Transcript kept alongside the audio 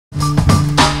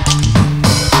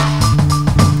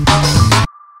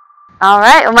All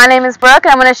right, well, my name is Brooke.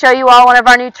 I'm going to show you all one of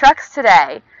our new trucks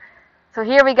today. So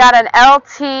here we got an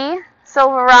LT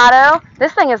Silverado.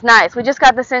 This thing is nice. We just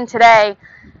got this in today,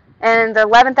 and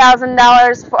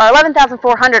 $11,000 or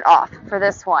 $11,400 off for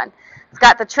this one. It's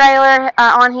got the trailer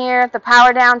on here, the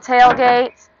power down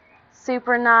tailgate,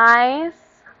 super nice.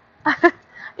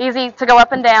 Easy to go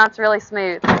up and down. It's really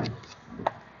smooth.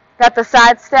 Got the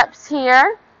side steps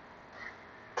here.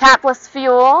 Capless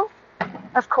fuel,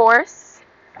 of course.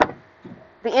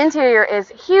 The interior is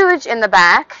huge in the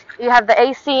back. You have the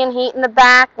AC and heat in the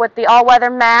back with the all-weather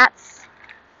mats,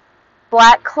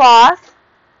 black cloth,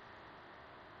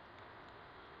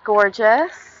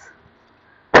 gorgeous.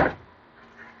 And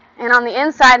on the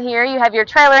inside here, you have your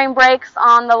trailering brakes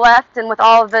on the left and with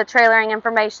all of the trailering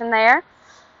information there.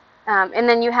 And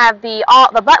then you have the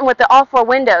button with the all four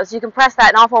windows. You can press that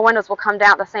and all four windows will come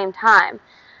down at the same time.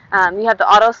 You have the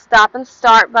auto stop and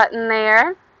start button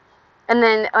there. And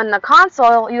then on the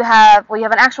console, you have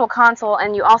an actual console,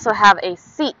 and you also have a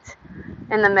seat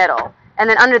in the middle. And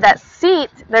then under that seat,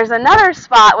 there's another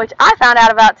spot, which I found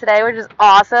out about today, which is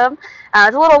awesome.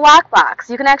 It's a little lock box.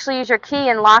 You can actually use your key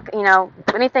and lock,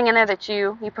 anything in there that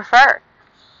you prefer.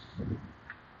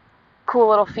 Cool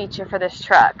little feature for this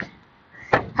truck.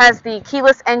 Has the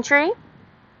keyless entry.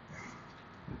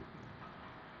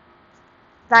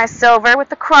 Nice silver with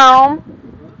the chrome.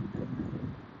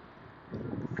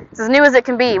 It's as new as it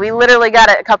can be. We literally got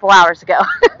it a couple hours ago.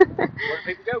 Where do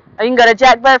people go? You can go to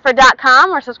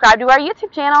jackburford.com or subscribe to our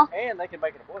YouTube channel. And they can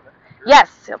make an appointment.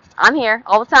 Yes, I'm here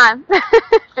all the time.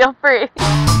 Feel free.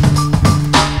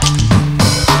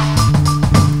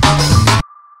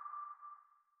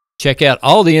 Check out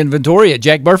all the inventory at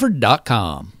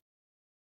jackburford.com.